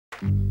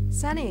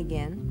Sunny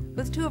again,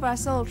 with two of our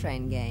Soul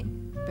Train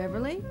gang,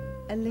 Beverly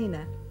and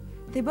Lena.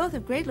 They both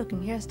have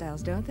great-looking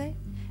hairstyles, don't they?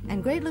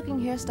 And great-looking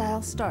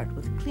hairstyles start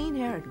with clean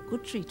hair and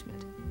good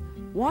treatment.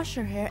 Wash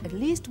your hair at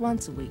least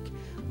once a week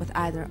with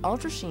either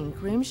Ultra Sheen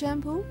Cream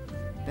Shampoo,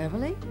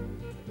 Beverly,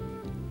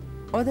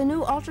 or the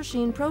new Ultra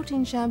Sheen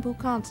Protein Shampoo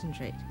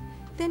Concentrate.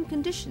 Then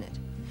condition it.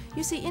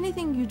 You see,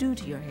 anything you do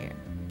to your hair,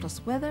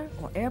 plus weather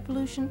or air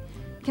pollution,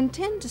 can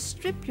tend to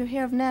strip your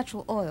hair of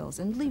natural oils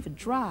and leave it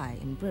dry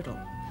and brittle.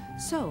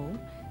 So,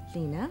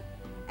 Lena,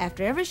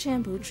 after every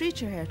shampoo,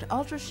 treat your hair to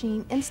Ultra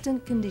Sheen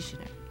Instant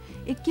Conditioner.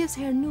 It gives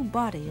hair new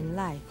body and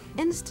life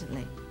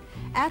instantly.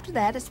 After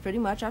that, it's pretty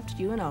much up to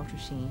you and Ultra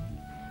Sheen.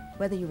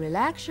 Whether you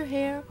relax your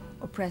hair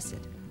or press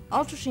it,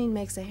 Ultra Sheen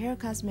makes a hair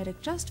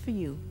cosmetic just for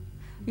you.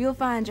 You'll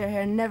find your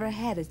hair never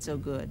had it so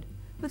good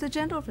with the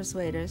gentle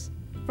persuaders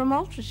from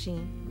Ultra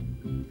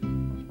Sheen.